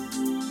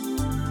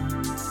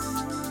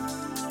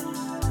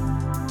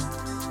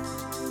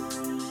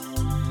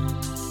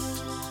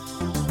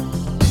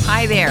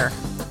Hi there,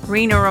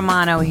 Rena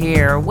Romano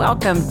here.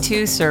 Welcome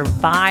to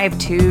Survive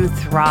to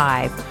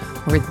Thrive,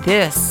 where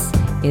this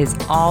is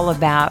all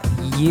about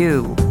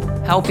you,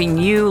 helping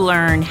you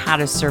learn how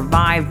to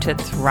survive to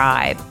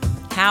thrive.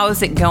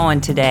 How's it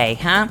going today,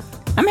 huh?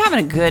 I'm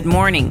having a good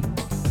morning.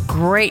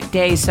 Great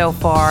day so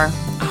far.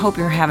 I hope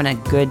you're having a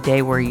good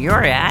day where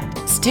you're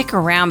at. Stick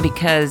around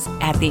because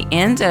at the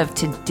end of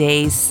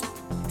today's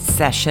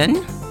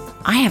session,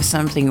 I have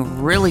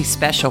something really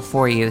special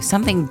for you,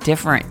 something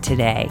different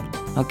today.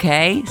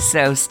 Okay,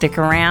 so stick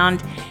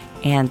around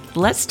and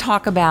let's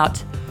talk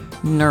about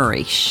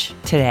Nourish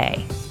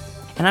today.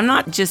 And I'm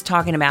not just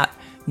talking about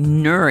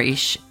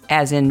nourish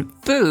as in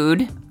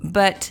food,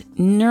 but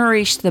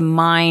nourish the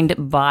mind,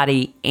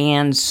 body,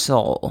 and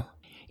soul.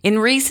 In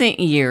recent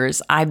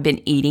years, I've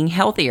been eating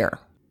healthier.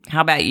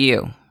 How about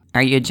you?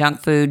 Are you a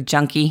junk food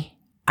junkie?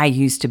 I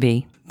used to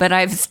be. But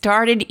I've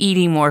started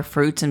eating more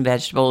fruits and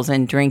vegetables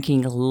and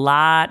drinking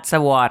lots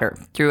of water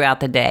throughout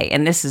the day.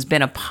 And this has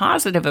been a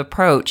positive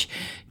approach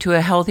to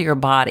a healthier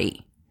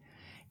body.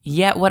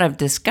 Yet what I've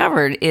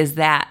discovered is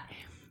that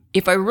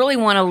if I really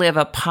want to live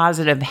a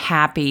positive,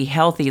 happy,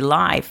 healthy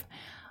life,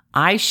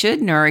 I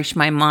should nourish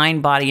my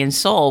mind, body, and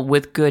soul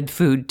with good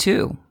food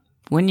too.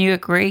 Wouldn't you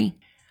agree?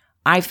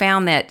 I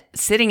found that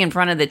sitting in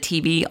front of the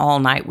TV all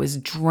night was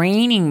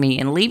draining me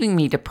and leaving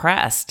me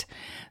depressed.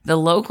 The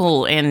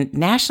local and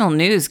national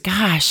news,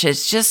 gosh,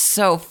 it's just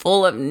so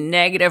full of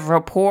negative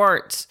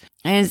reports.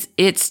 And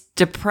it's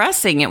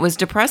depressing. It was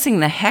depressing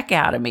the heck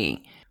out of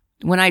me.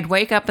 When I'd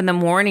wake up in the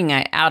morning,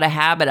 out of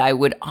habit, I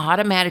would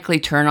automatically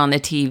turn on the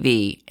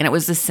TV. And it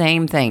was the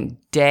same thing,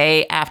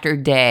 day after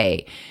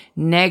day.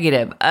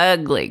 Negative,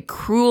 ugly,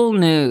 cruel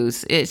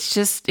news.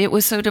 It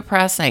was so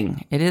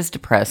depressing. It is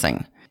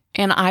depressing.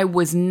 And I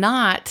was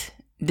not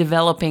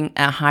developing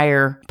a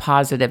higher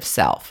positive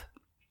self.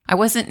 I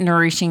wasn't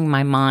nourishing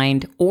my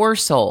mind or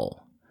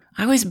soul.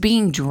 I was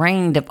being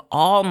drained of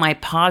all my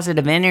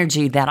positive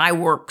energy that I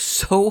worked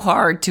so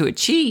hard to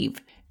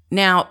achieve.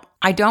 Now,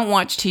 I don't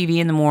watch TV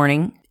in the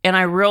morning, and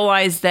I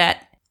realized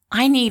that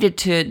I needed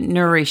to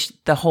nourish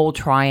the whole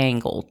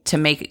triangle to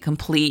make it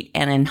complete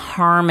and in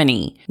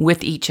harmony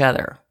with each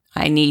other.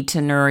 I need to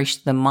nourish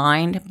the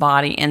mind,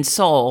 body, and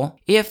soul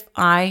if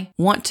I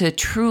want to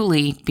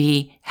truly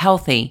be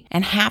healthy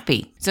and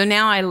happy. So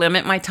now I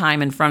limit my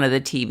time in front of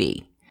the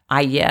TV.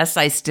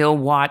 I still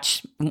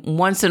watch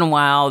once in a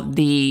while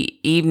the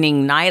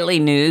evening nightly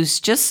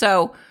news just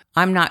so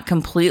I'm not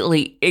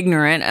completely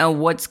ignorant of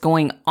what's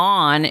going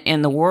on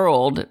in the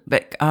world.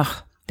 But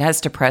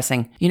that's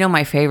depressing. You know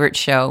my favorite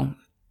show?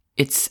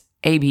 It's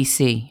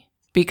ABC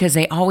because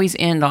they always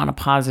end on a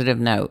positive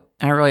note.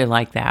 I really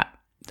like that.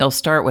 They'll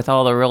start with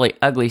all the really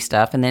ugly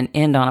stuff and then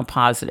end on a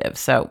positive.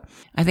 So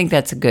I think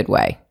that's a good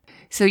way.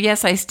 So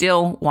yes, I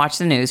still watch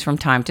the news from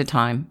time to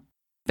time.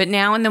 But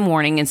now in the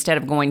morning, instead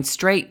of going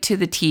straight to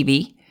the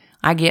TV,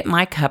 I get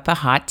my cup of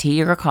hot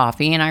tea or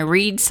coffee and I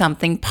read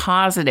something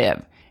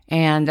positive.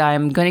 And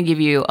I'm going to give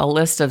you a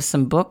list of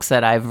some books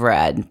that I've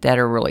read that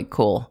are really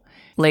cool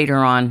later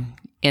on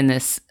in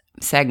this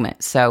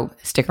segment. So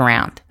stick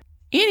around.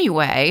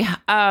 Anyway,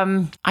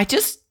 I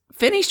just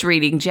finished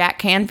reading Jack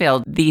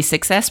Canfield, The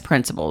Success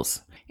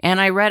Principles.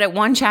 And I read it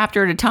one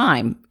chapter at a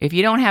time. If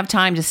you don't have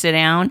time to sit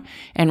down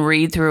and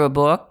read through a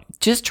book,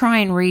 just try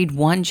and read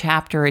one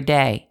chapter a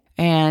day.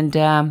 And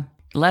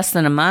less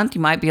than a month,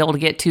 you might be able to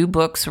get 2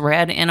 books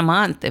read in a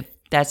month if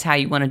that's how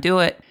you want to do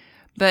it.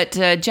 But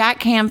Jack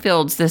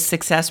Canfield's The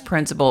Success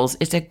Principles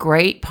is a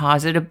great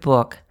positive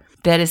book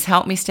that has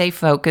helped me stay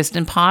focused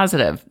and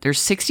positive.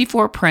 There's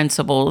 64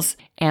 principles,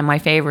 and my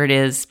favorite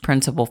is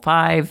Principle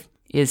 5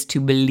 is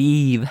to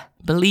believe.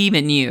 Believe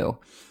in you.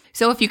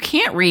 So if you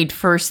can't read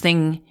first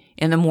thing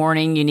in the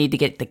morning, you need to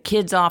get the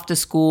kids off to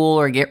school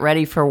or get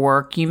ready for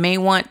work. You may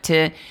want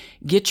to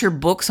get your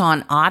books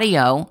on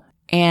audio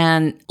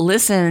and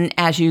listen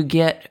as you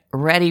get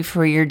ready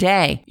for your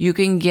day. You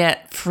can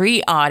get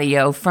free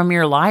audio from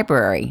your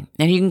library,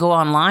 and you can go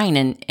online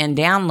and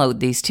download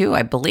these too,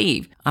 I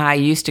believe. I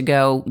used to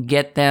go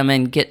get them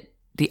and get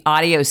the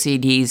audio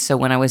CDs, so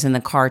when I was in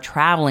the car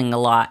traveling a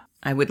lot,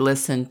 I would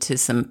listen to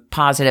some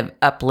positive,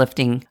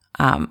 uplifting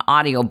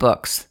audio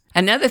books.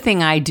 Another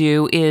thing I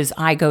do is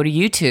I go to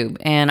YouTube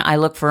and I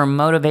look for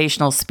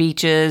motivational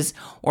speeches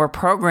or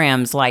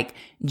programs like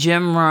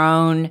Jim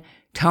Rohn,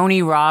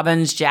 Tony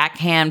Robbins, Jack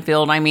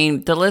Canfield. I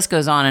mean, the list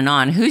goes on and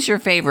on. Who's your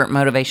favorite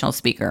motivational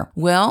speaker?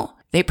 Well,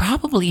 they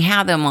probably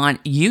have them on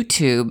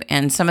YouTube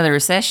and some of their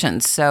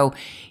sessions. So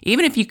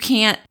even if you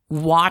can't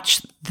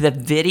watch the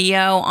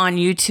video on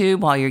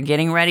YouTube while you're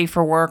getting ready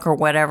for work or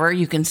whatever,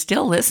 you can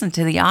still listen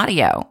to the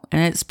audio.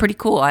 And it's pretty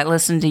cool. I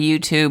listen to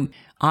YouTube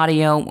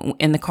audio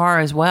in the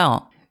car as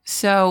well.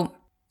 So,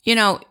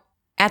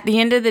 at the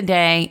end of the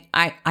day,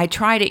 I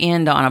try to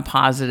end on a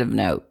positive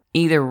note.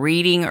 Either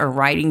reading or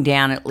writing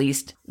down at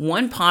least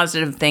one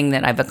positive thing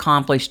that I've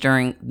accomplished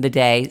during the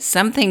day,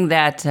 something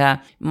that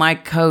my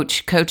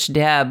Coach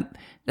Deb,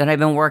 that I've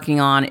been working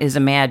on is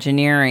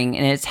Imagineering,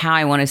 and it's how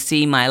I want to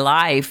see my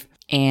life.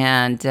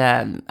 And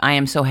I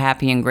am so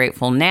happy and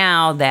grateful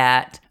now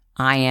that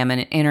I am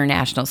an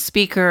international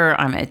speaker.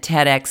 I'm a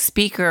TEDx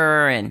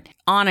speaker and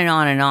on and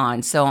on and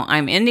on. So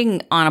I'm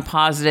ending on a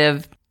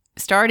positive,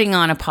 starting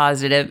on a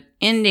positive,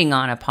 ending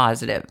on a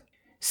positive.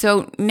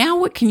 So now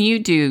what can you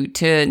do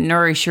to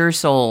nourish your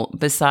soul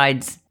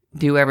besides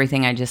do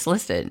everything I just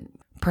listed?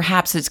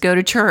 Perhaps it's go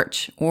to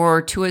church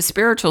or to a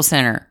spiritual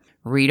center,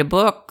 read a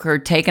book or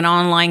take an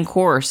online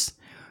course,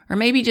 or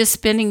maybe just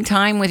spending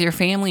time with your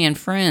family and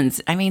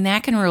friends. I mean,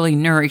 that can really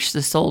nourish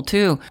the soul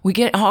too. We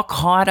get all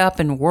caught up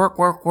in work,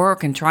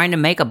 and trying to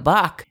make a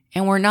buck,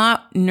 and we're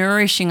not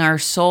nourishing our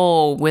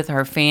soul with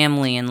our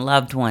family and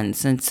loved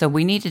ones. And so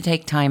we need to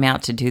take time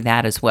out to do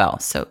that as well.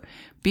 So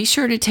be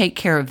sure to take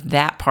care of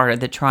that part of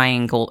the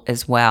triangle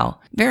as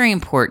well. Very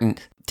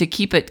important to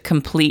keep it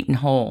complete and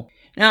whole.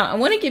 Now, I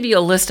want to give you a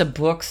list of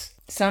books.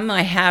 Some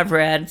I have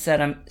read,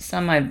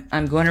 some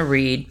I'm going to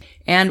read.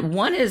 And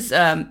one is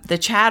The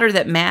Chatter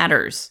That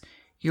Matters.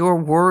 Your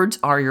Words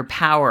Are Your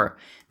Power.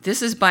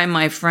 This is by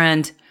my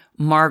friend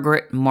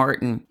Margaret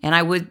Martin. And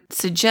I would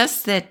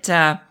suggest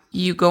that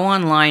you go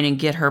online and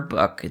get her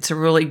book. It's a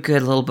really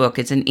good little book.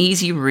 It's an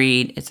easy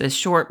read. It's a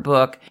short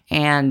book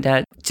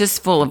and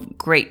just full of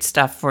great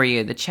stuff for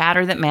you. The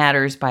Chatter That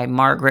Matters by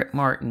Margaret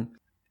Martin.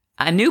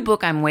 A new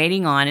book I'm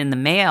waiting on in the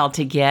mail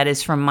to get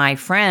is from my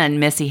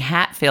friend, Missy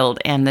Hatfield,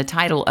 and the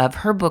title of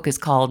her book is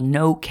called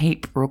No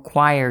Cape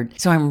Required.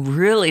 So I'm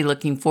really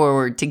looking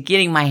forward to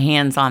getting my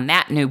hands on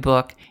that new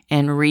book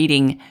and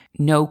reading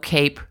No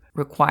Cape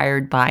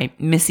Required by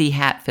Missy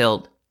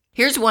Hatfield.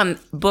 Here's one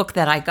book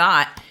that I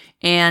got,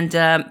 and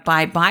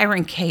by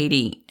Byron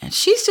Katie. And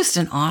she's just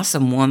an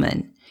awesome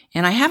woman.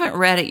 And I haven't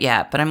read it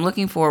yet, but I'm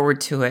looking forward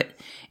to it.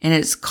 And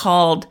it's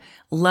called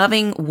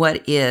Loving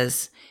What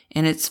Is.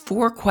 And it's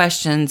 4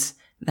 questions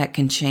that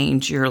can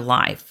change your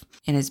life.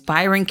 And it's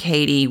Byron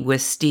Katie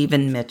with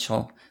Stephen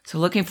Mitchell. So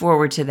looking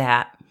forward to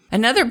that.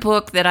 Another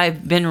book that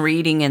I've been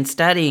reading and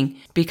studying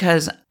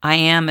because I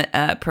am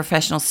a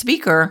professional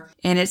speaker,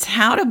 and it's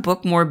How to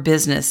Book More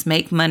Business,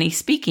 Make Money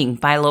Speaking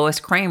by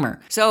Lois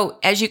Kramer. So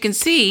as you can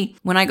see,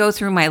 when I go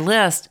through my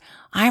list,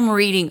 I'm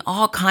reading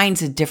all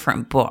kinds of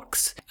different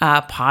books,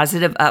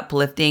 positive,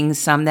 uplifting,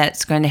 some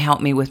that's going to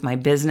help me with my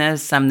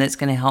business, some that's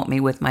going to help me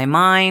with my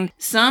mind,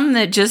 some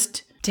that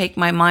just take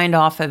my mind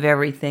off of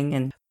everything.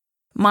 And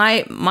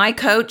my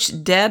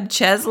coach, Deb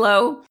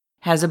Cheslow,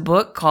 has a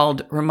book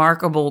called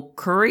Remarkable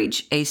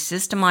Courage, A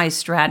Systemized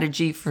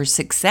Strategy for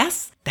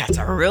Success. That's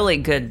a really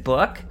good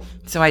book,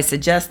 so I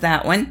suggest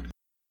that one.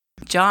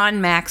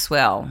 John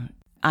Maxwell,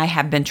 I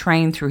have been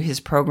trained through his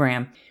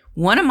program.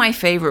 One of my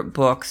favorite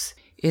books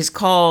is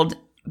called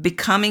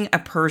Becoming a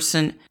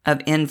Person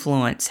of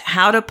Influence,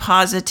 How to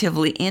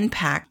Positively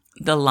Impact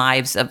the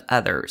Lives of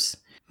Others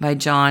by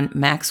John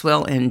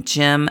Maxwell and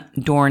Jim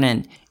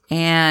Dornan.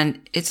 And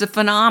it's a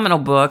phenomenal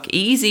book,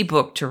 easy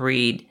book to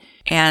read.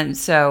 And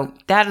so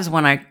that is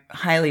one I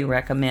highly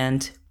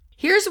recommend.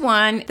 Here's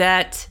one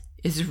that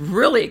is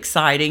really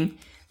exciting,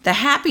 The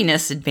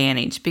Happiness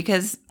Advantage,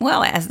 because,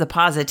 well, as the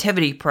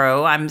positivity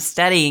pro, I'm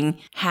studying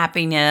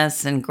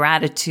happiness and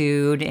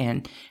gratitude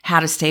and how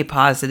to stay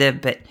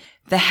positive. But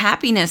The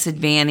Happiness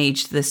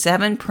Advantage, the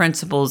 7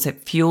 principles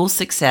that fuel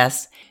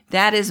success,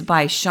 that is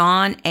by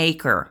Sean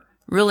Aker.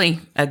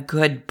 Really a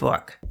good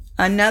book.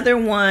 Another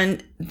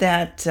one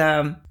that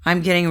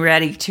I'm getting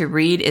ready to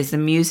read is The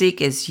Music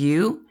Is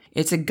You.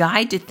 It's a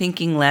guide to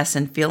thinking less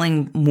and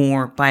feeling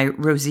more by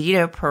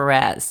Rosita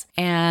Perez.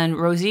 And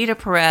Rosita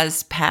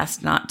Perez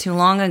passed not too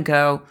long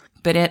ago,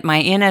 but at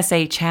my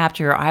NSA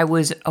chapter, I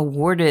was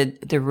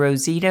awarded the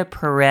Rosita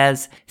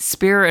Perez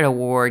Spirit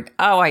Award.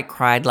 Oh, I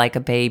cried like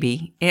a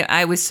baby.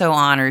 I was so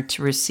honored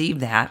to receive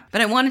that. But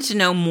I wanted to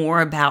know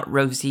more about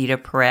Rosita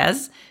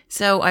Perez,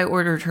 so I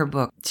ordered her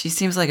book. She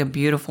seems like a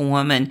beautiful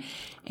woman.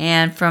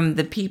 And from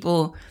the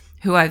people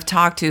who I've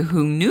talked to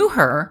who knew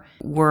her,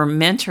 were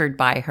mentored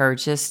by her,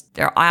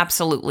 they're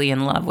absolutely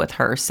in love with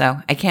her.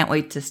 So I can't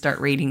wait to start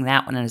reading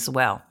that one as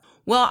well.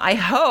 Well, I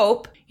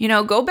hope,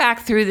 go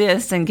back through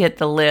this and get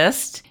the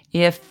list.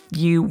 If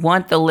you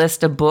want the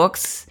list of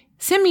books,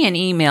 send me an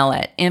email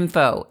at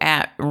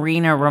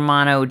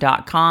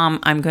info@rinaromano.com.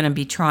 I'm going to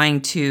be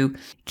trying to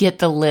get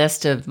the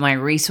list of my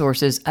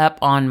resources up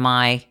on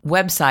my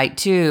website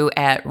too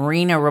at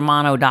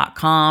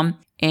rinaromano.com.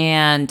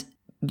 And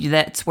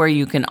that's where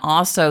you can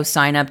also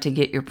sign up to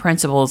get your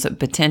Principles of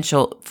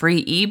Potential free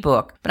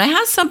ebook. But I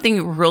have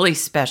something really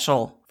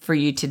special for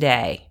you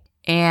today.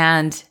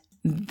 And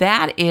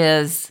that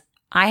is,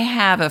 I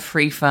have a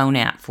free phone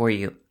app for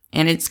you.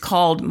 And it's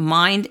called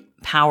Mind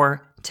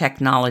Power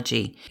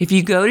Technology. If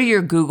you go to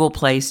your Google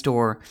Play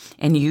Store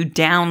and you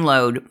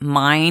download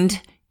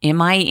Mind,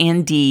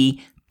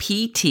 M-I-N-D,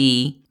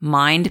 PT,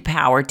 Mind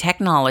Power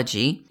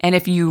Technology. And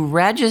if you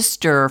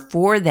register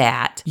for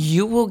that,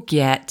 you will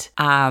get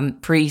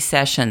free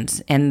sessions.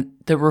 And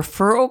the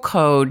referral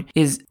code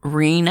is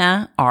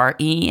RENA,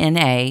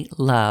 R-E-N-A,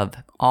 love,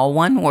 all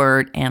one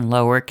word and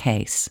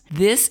lowercase.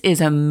 This is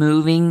a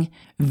moving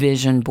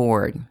vision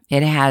board.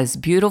 It has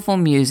beautiful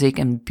music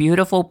and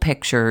beautiful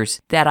pictures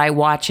that I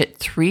watch at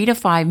 3 to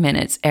 5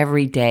 minutes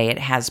every day. It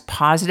has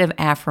positive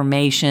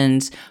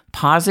affirmations,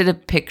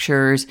 positive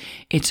pictures.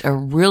 It's a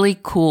really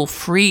cool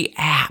free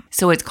app.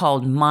 So it's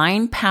called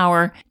Mind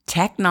Power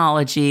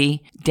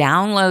Technology.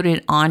 Download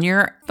it on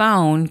your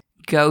phone.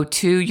 Go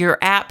to your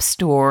app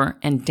store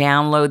and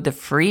download the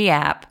free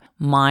app,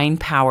 Mind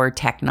Power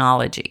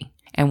Technology.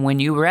 And when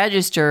you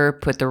register,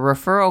 put the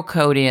referral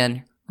code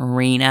in,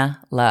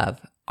 Rena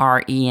Love,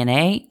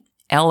 RENA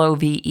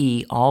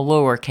LOVE, all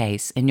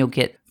lowercase, and you'll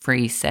get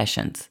free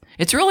sessions.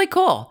 It's really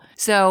cool.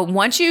 So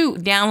once you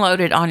download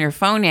it on your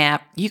phone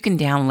app, you can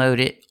download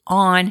it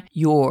on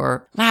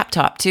your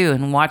laptop too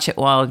and watch it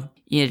while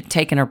you're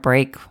taking a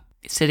break,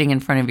 sitting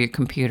in front of your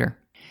computer.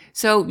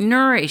 So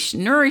nourish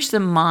the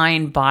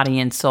mind, body,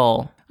 and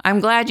soul. I'm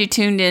glad you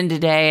tuned in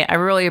today. I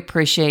really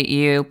appreciate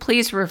you.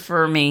 Please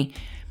refer me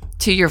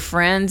to your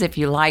friends if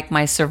you like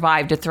my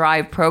Survive to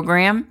Thrive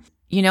program.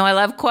 You know, I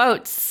love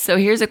quotes. So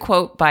here's a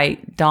quote by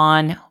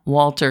Don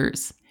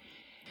Walters.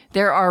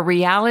 There are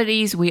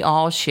realities we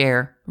all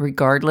share,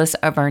 regardless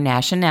of our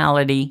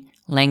nationality,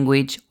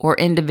 language, or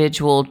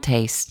individual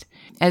taste.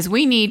 As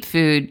we need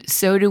food,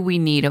 so do we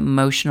need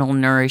emotional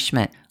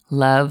nourishment,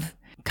 love,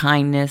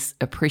 kindness,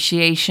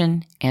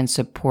 appreciation, and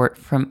support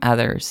from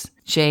others.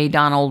 J.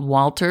 Donald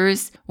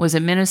Walters was a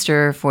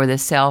minister for the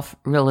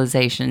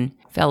Self-Realization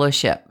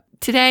Fellowship.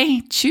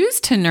 Today, choose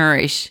to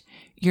nourish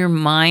your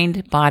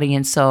mind, body,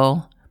 and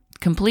soul.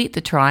 Complete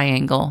the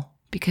triangle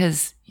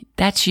because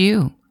that's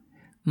you.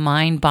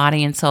 Mind,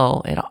 body, and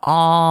soul. It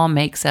all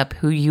makes up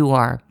who you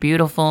are.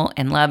 Beautiful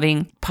and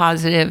loving,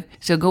 positive.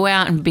 So go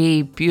out and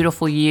be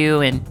beautiful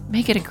you and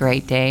make it a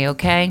great day,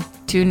 okay?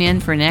 Tune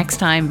in for next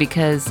time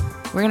because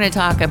we're going to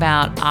talk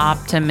about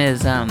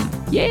optimism.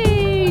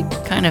 Yay!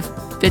 Kind of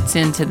fits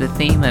into the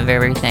theme of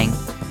everything.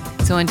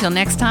 So until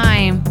next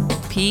time,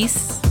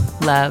 peace,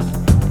 love,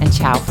 and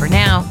ciao for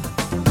now.